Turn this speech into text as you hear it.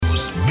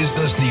news,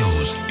 business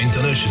news,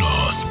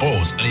 international,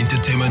 sports, and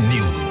entertainment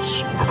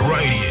news.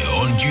 Right here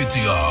on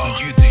GTR.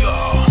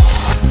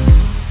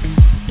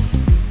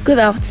 Good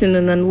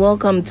afternoon and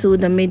welcome to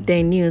the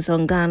Midday News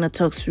on Ghana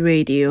Talks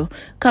Radio.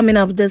 Coming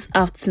up this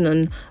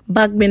afternoon,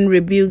 Bagbin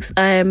rebukes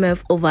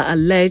IMF over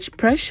alleged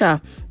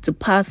pressure to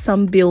pass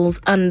some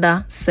bills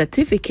under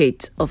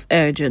certificate of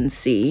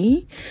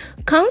urgency.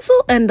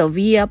 Council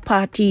end-of-year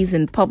parties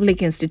in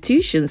public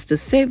institutions to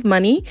save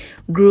money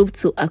group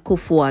to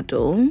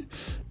Akufo-Addo.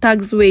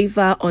 Tax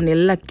waiver on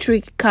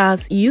electric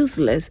cars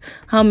useless.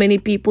 How many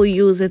people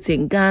use it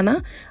in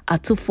Ghana? Are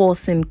two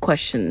forcing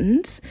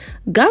questions.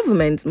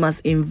 Government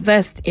must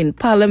invest in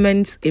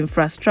Parliament's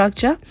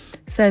infrastructure,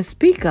 says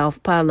Speaker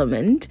of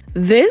Parliament.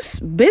 This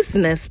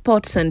business,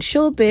 sports and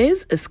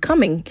showbiz is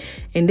coming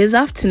in this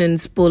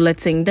afternoon's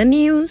bulletin. The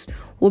news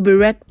will be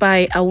read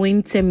by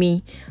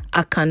Awintemi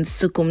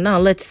Akansukum. Now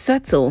let's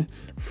settle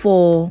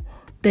for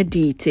the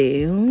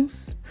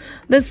details.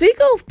 The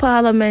Speaker of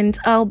Parliament,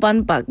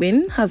 Alban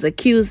Bagbin, has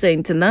accused the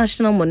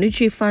International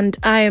Monetary Fund,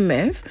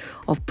 IMF,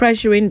 of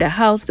pressuring the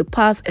House to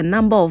pass a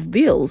number of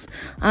bills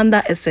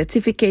under a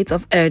certificate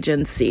of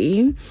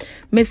urgency.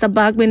 Mr.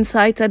 Bagbin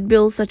cited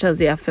bills such as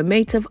the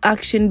Affirmative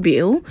Action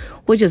Bill,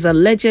 which is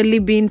allegedly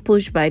being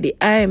pushed by the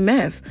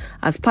IMF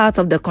as part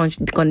of the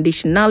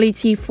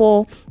conditionality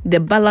for the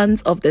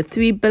balance of the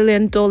 $3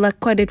 billion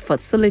credit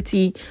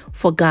facility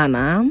for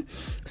Ghana.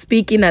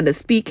 Speaking at the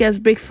Speaker's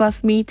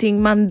breakfast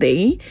meeting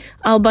Monday,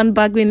 Alban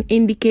Bagbin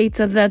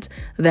indicated that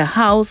the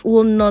House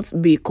will not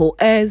be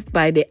coerced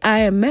by the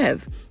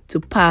IMF to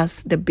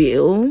pass the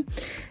bill.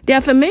 The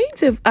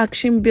Affirmative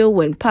Action Bill,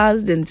 when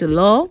passed into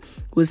law,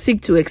 will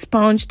seek to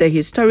expunge the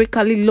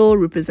historically low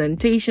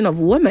representation of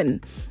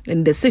women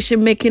in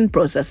decision-making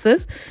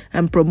processes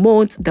and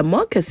promote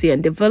democracy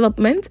and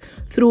development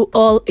through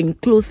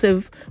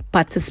all-inclusive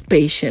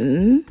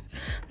participation.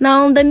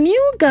 Now, the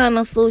new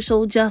Ghana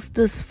Social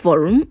Justice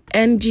Forum,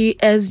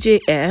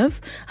 NGSJF,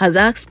 has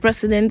asked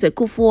President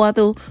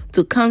Akufo-Addo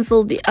to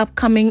cancel the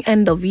upcoming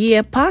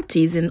end-of-year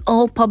parties in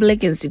all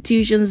public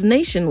institutions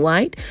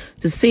nationwide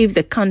to save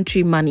the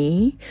country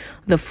money.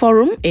 The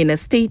forum, in a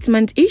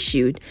statement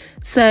issued,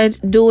 said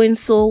doing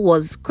so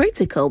was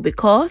critical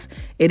because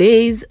it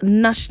is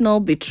national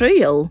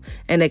betrayal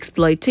and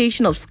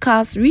exploitation of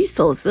scarce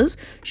resources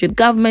should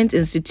government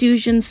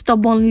institutions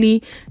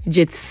stubbornly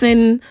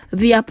jettison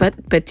their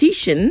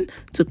petition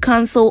to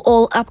cancel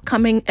all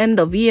upcoming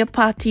end-of-year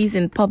parties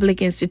in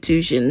public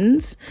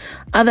institutions.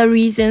 Other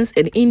reasons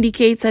it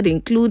indicated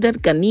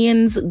included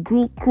Ghanaians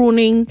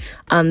crooning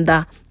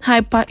under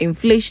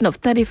hyperinflation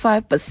of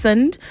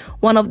 35%,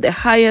 one of the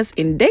highest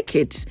in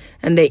decades,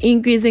 and the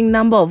increasing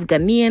number of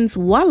Ghanaians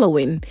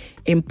wallowing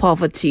in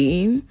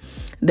poverty.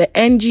 The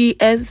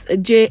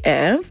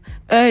NGSJF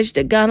urged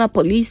the Ghana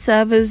Police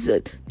Service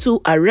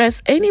to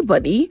arrest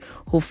anybody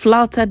who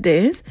flouted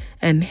this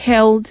and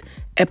held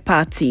a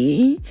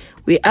party.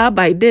 We are,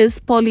 by this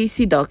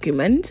policy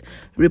document,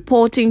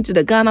 reporting to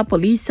the Ghana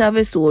Police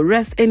Service to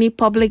arrest any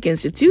public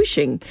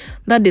institution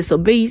that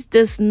disobeys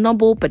this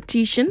noble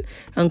petition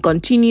and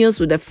continues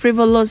with the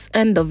frivolous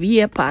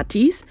end-of-year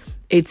parties,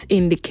 it's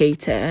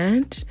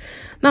indicated.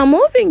 Now,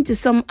 moving to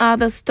some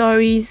other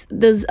stories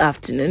this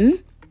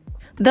afternoon.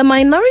 The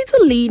minority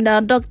leader,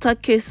 Dr.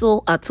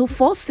 Keso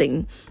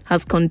Atufosing,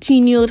 has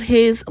continued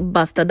his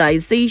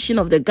bastardization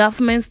of the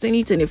government's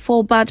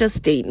 2024 budget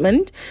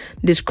statement,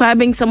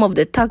 describing some of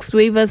the tax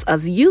waivers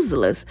as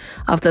useless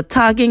after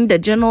tagging the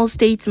general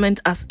statement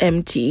as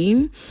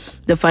empty.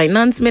 The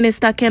Finance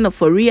Minister, Ken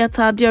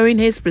Ofori-Atta, during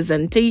his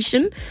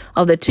presentation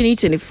of the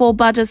 2024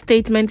 budget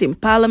statement in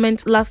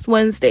Parliament last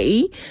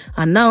Wednesday,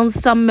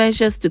 announced some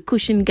measures to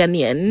cushion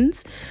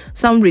Ghanaians.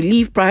 Some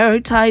relief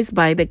prioritized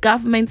by the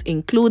government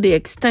include the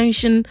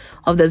extension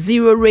of the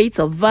zero rates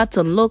of VAT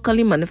on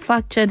locally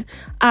manufactured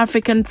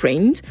African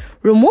print,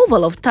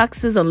 removal of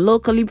taxes on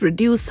locally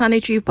produced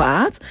sanitary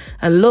parts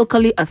and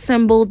locally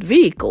assembled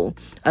vehicles,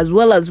 as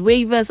well as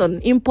waivers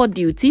on import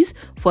duties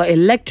for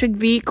electric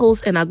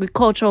vehicles and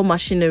agricultural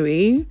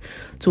machinery.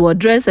 To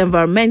address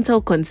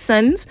environmental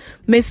concerns,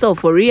 Mr.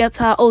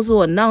 Ofori-Atta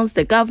also announced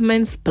the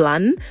government's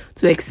plan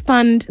to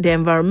expand the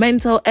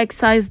environmental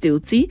excise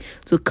duty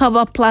to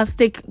cover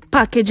plastic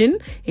packaging,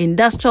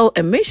 industrial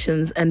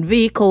emissions, and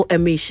vehicle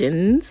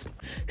emissions.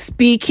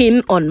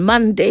 Speaking on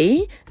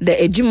Monday, the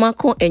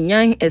Ejimako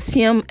Enyang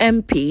Esiam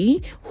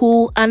MP,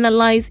 who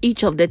analyzed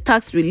each of the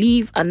tax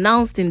relief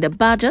announced in the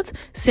budget,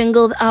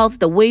 singled out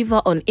the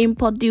waiver on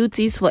import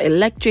duties for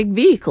electric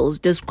vehicles,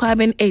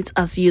 describing it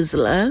as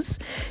useless.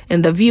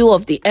 In the view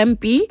of the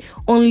MP,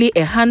 only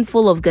a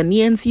handful of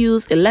Ghanaians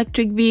use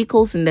electric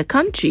vehicles in the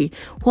country,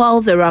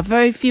 while there are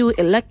very few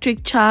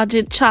electric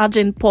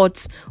charging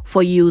ports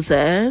for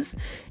users.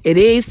 It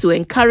is to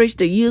encourage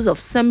the use of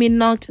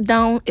semi-knocked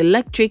down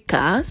electric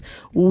cars.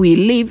 We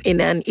live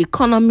in an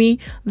economy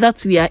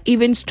that we are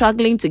even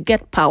struggling to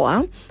get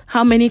power.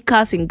 How many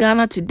cars in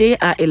Ghana today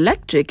are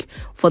electric?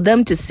 For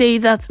them to say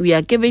that we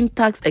are giving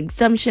tax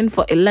exemption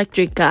for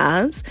electric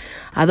cars.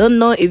 I don't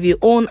know if you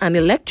own an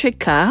electric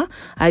car.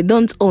 I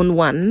don't own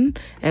one.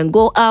 And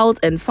go out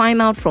and find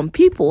out from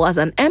people. As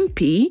an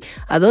MP,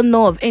 I don't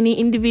know of any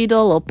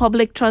individual or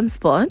public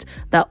transport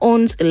that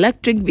owns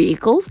electric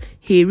vehicles,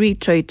 he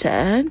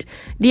reiterated.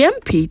 The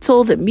MP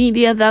told the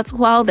media that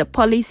while the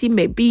policy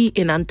may be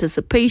in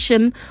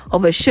anticipation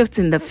of a shift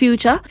in the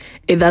future,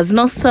 it does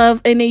not serve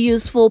any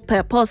useful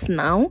purpose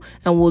now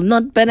and will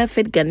not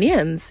benefit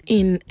Ghanaians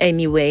in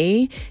any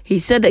way. He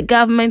said the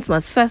government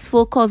must first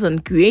focus on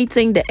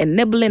creating the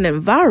enabling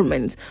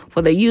environment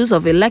for the use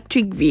of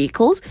electric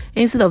vehicles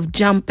instead of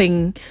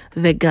jumping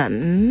the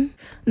gun.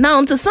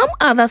 Now to some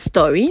other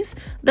stories.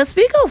 The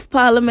Speaker of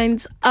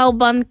Parliament,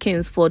 Alban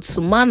Kingsford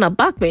Sumana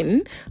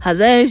Bagbin,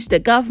 has urged the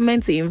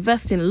government to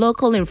invest in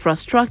local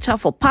infrastructure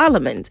for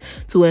Parliament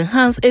to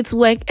enhance its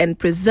work and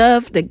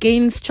preserve the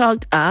gains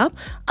chalked up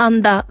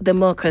under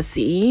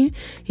democracy.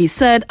 He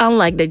said,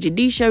 unlike the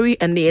judiciary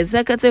and the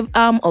executive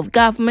arm of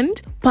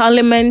government,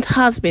 Parliament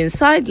has been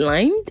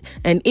sidelined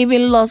and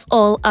even lost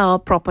all our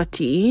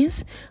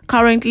properties.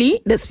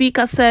 Currently, the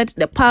Speaker said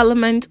the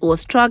Parliament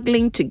was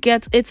struggling to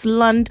get its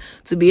land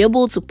to be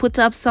able to put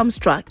up some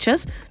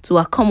structures to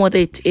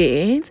accommodate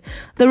it.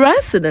 The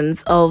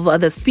residence of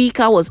the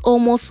Speaker was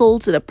almost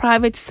sold to the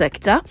private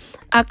sector.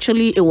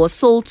 Actually, it was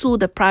sold to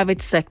the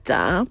private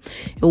sector.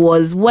 It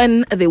was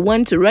when they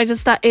went to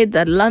register it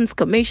that Lands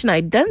Commission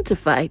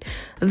identified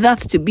that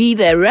to be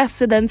the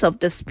residence of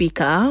the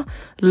Speaker.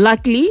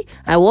 Luckily,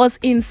 I was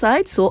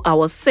inside, so I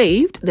was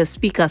saved, the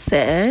Speaker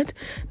said.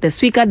 The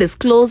Speaker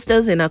disclosed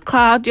this in a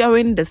crowd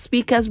during the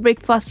Speaker's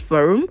Breakfast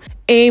Forum,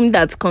 aimed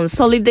at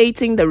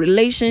consolidating the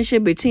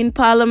relationship between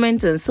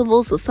Parliament and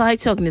civil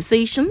society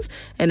organizations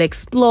and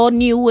explore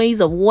new ways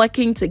of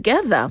working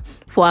together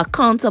for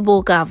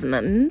accountable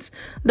governance.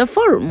 The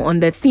forum on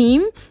the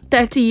theme,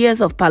 30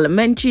 Years of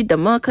Parliamentary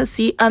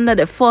Democracy under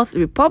the Fourth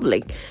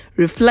Republic,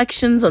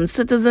 Reflections on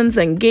Citizens'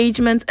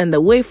 Engagement and the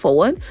Way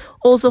Forward,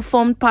 also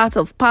formed part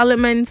of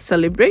Parliament's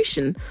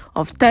celebration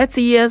of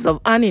 30 years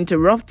of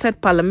uninterrupted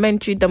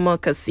parliamentary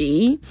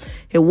democracy.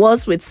 It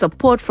was with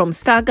support from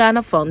Star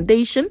Ghana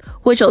Foundation,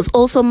 which was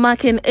also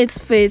marking its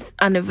 5th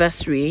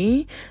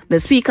anniversary. The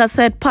Speaker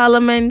said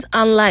Parliament,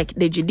 unlike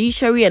the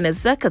judiciary and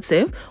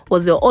executive,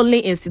 was the only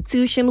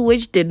institution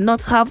which did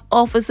not have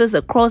offices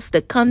across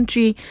the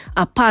country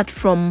apart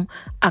from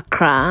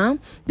Accra.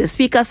 The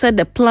Speaker said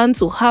the plan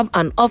to have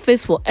an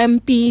office for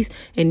MPs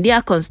in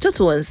their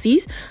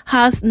constituencies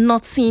has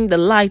not seen the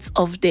light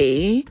of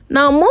day.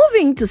 Now,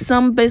 moving to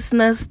some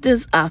business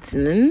this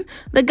afternoon,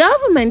 the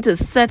government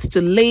is set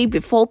to lay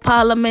before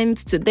Parliament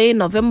today,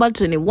 November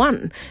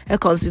 21, a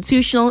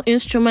constitutional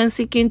instrument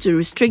seeking to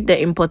restrict the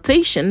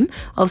importation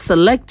of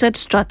selected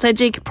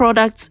strategic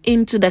products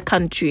into the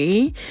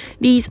country.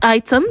 These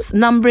items,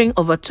 numbering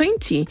over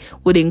 20,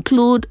 would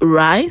include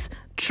rice,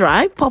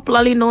 tribe,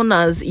 popularly known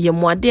as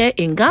Yemwade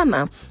in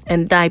Ghana,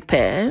 and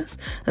diapers.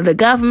 The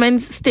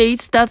government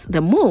states that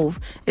the move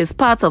is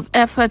part of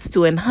efforts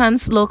to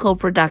enhance local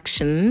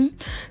production.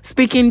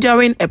 Speaking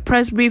during a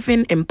press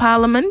briefing in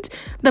Parliament,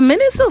 the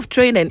Minister of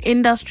Trade and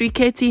Industry,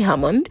 Katie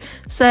Hammond,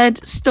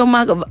 said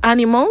stomach of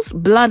animals,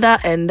 bladder,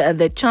 and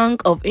the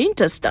chunk of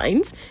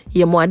intestines,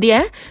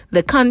 Yemwade,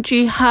 the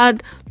country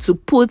had to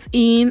put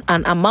in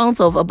an amount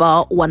of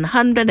about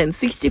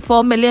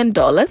 $164 million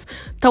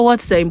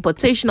towards the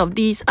importation of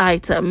these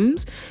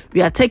items.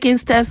 We are taking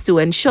steps to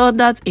ensure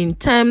that in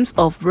terms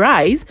of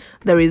rice,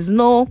 there is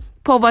no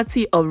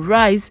poverty of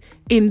rice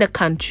in the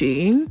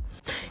country.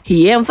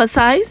 He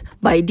emphasized,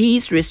 by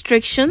these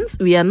restrictions,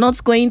 we are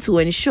not going to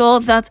ensure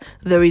that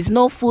there is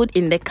no food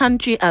in the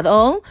country at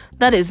all.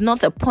 That is not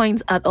the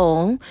point at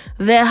all.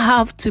 There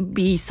have to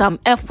be some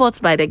efforts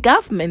by the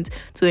government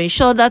to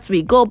ensure that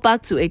we go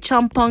back to a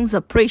Champong's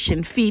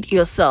operation, feed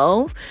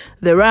yourself.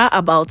 There are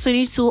about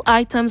 22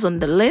 items on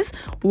the list.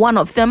 One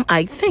of them,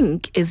 I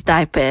think, is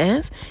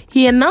diapers.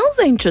 He announced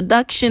the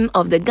introduction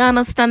of the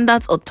Ghana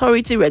Standards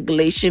Authority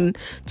Regulation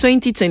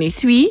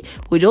 2023,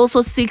 which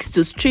also seeks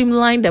to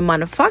streamline the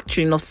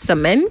manufacturing of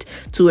cement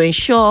to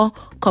ensure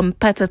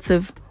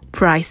competitive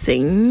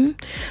pricing.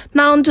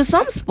 Now to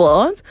some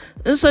sports.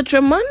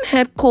 Nsoatreman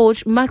head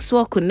coach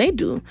Maxwell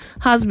Kunedu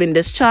has been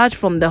discharged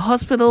from the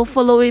hospital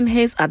following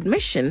his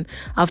admission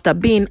after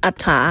being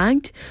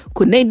attacked.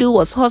 Kunedu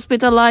was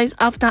hospitalized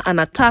after an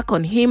attack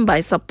on him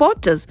by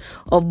supporters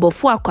of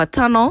Bofua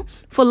Kwatano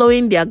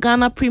following their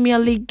Ghana Premier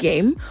League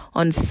game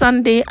on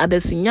Sunday at the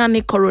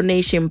Sunyani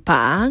Coronation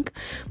Park.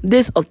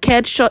 This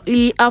occurred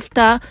shortly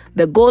after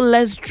the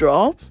goalless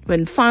draw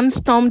when fans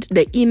stormed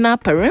the inner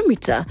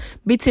perimeter,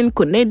 beating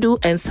Kunedu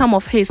and some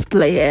of his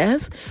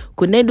players.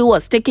 Kunedu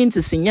was taken to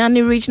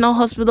Sinyani Regional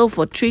Hospital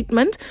for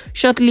treatment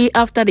shortly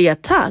after the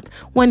attack,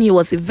 when he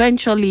was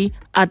eventually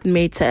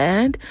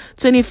admitted.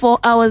 24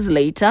 hours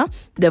later,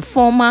 the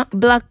former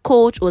black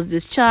coach was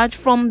discharged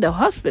from the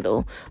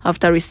hospital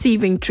after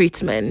receiving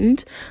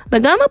treatment.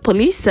 The Ghana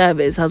Police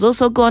Service has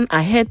also gone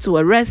ahead to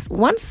arrest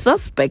one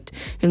suspect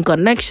in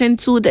connection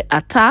to the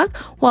attack,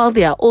 while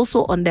they are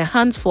also on the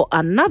hunt for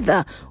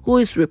another who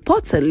is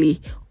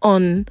reportedly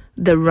on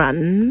the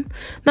run.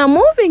 Now,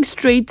 moving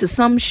straight to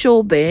some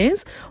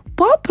showbiz,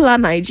 popular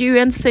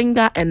Nigerian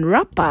singer and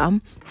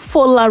rapper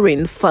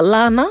Folarin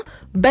Falana,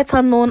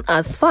 better known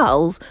as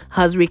Falz,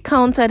 has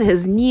recounted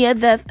his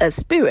near-death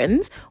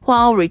experience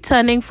while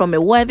returning from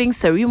a wedding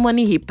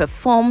ceremony he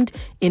performed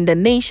in the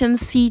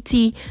nation's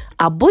city,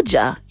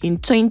 Abuja, in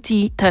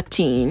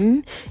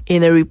 2013.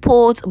 In a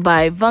report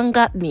by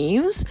Vanguard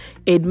News,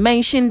 it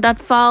mentioned that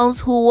Falz,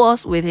 who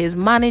was with his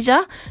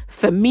manager,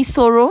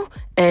 Femisoro,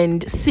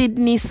 and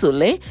Sydney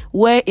Sule,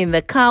 were in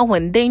the car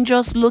when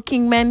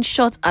dangerous-looking men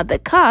shot at the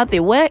car they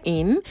were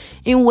in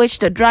which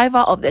the driver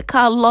of the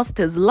car lost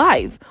his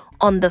life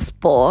on the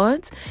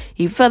spot.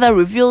 He further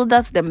revealed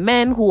that the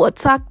men who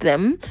attacked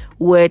them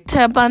were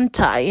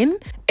turban-tying,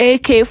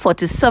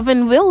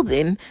 AK-47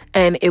 wielding,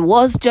 and it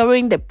was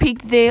during the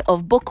peak day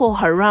of Boko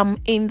Haram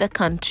in the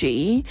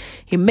country.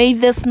 He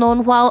made this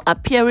known while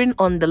appearing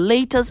on the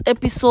latest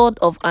episode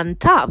of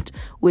Untapped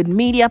with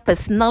media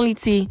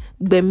personality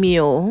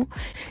Bemio.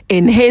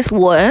 In his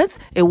words,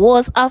 it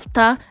was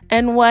after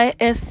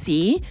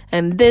NYSC,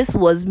 and this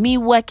was me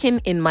working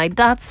in my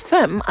dad's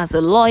firm as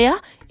a lawyer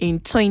in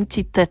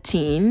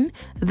 2013.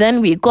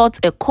 Then we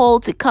got a call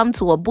to come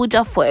to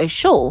Abuja for a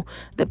show.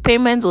 The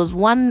payment was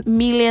 1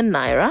 million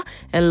naira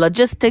and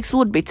logistics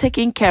would be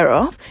taken care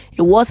of.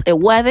 It was a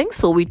wedding,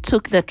 so we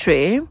took the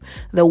trip.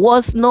 There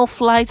was no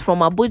flight from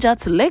Abuja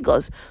to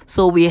Lagos,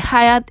 so we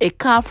hired a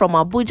car from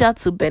Abuja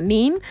to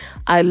Benin.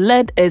 I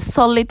led a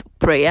solid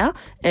prayer,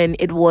 and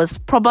it was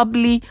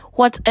probably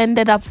what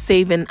ended up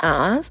saving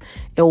us.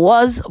 It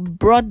was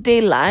broad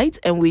daylight,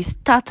 and we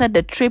started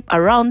the trip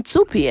around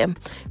 2 p.m.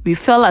 We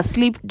fell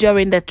asleep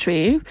during the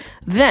trip.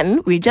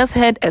 Then we just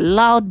heard a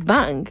loud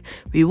bang.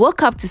 We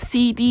woke up to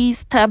see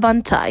these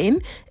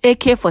turban-tying,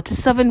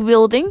 AK-47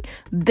 wielding,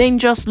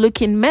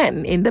 dangerous-looking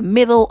men in the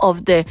middle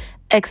of the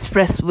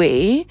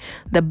expressway.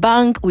 The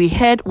bang we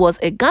heard was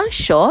a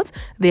gunshot.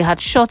 They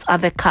had shot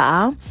at the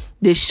car.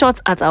 They shot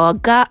at our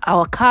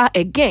car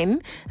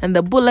again, and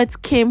the bullets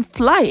came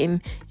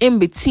flying in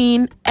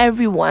between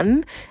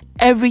everyone.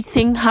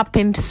 Everything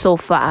happened so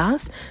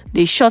fast.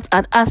 They shot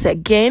at us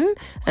again,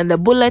 and the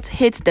bullet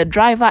hit the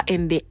driver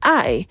in the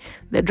eye.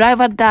 The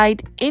driver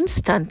died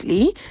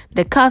instantly.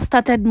 The car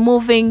started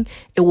moving.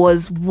 It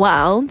was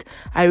wild.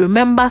 I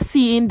remember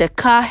seeing the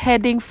car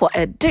heading for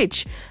a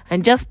ditch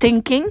and just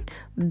thinking,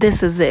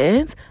 this is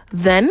it.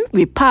 Then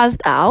we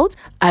passed out.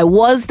 I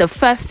was the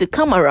first to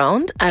come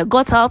around. I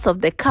got out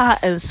of the car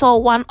and saw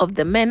one of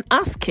the men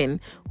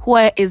asking,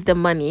 "Where is the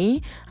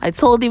money?" I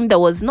told him there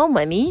was no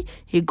money.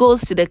 He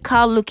goes to the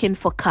car looking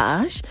for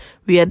cash.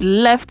 We had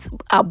left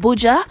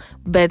Abuja,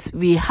 but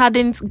we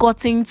hadn't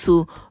gotten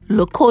to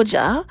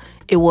Lokoja.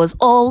 It was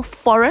all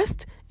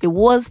forest. It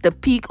was the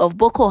peak of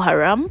Boko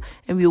Haram,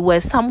 and we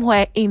were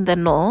somewhere in the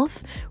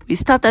north. We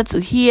started to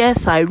hear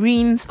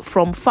sirens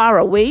from far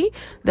away.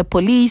 The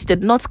police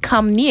did not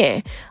come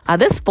near. At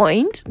this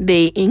point,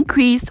 they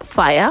increased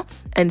fire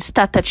and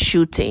started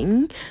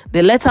shooting.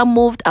 They later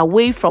moved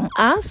away from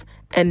us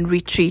and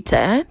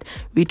retreated.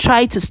 We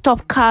tried to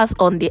stop cars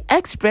on the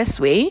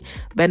expressway,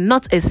 but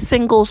not a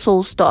single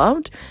soul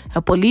stopped.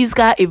 A police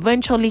guy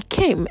eventually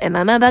came, and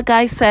another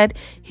guy said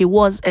he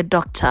was a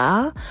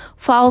doctor.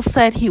 Falz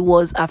said he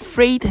was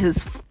afraid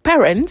his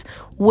parents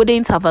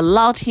wouldn't have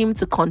allowed him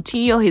to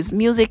continue his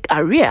music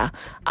career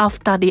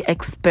after the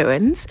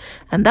experience.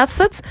 And that's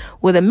it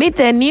with the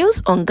Midday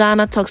News on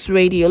Ghana Talks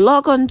Radio.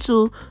 Log on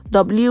to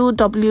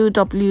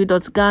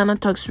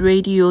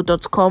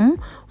www.GhanaTalksRadio.com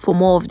for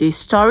more of these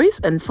stories,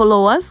 and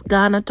follow us,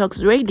 Ghana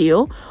Talks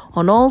Radio,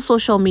 on all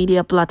social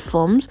media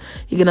platforms.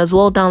 You can as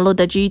well download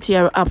the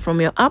GTR app from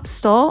your App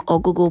Store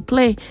or Google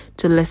Play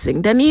to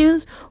listen. The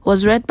news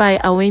was read by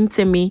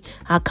Awentemi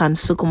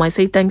Akansukum. I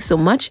say thanks so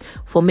much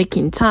for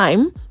making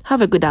time.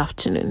 Have a good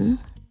afternoon.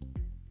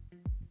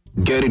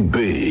 Get it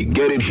big,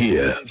 get it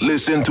here.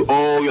 Listen to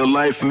all your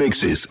live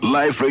mixes,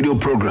 live radio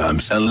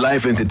programs, and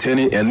live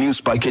entertaining and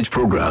news package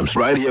programs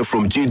right here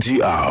from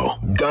GTR,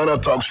 Ghana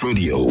Talks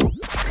Radio.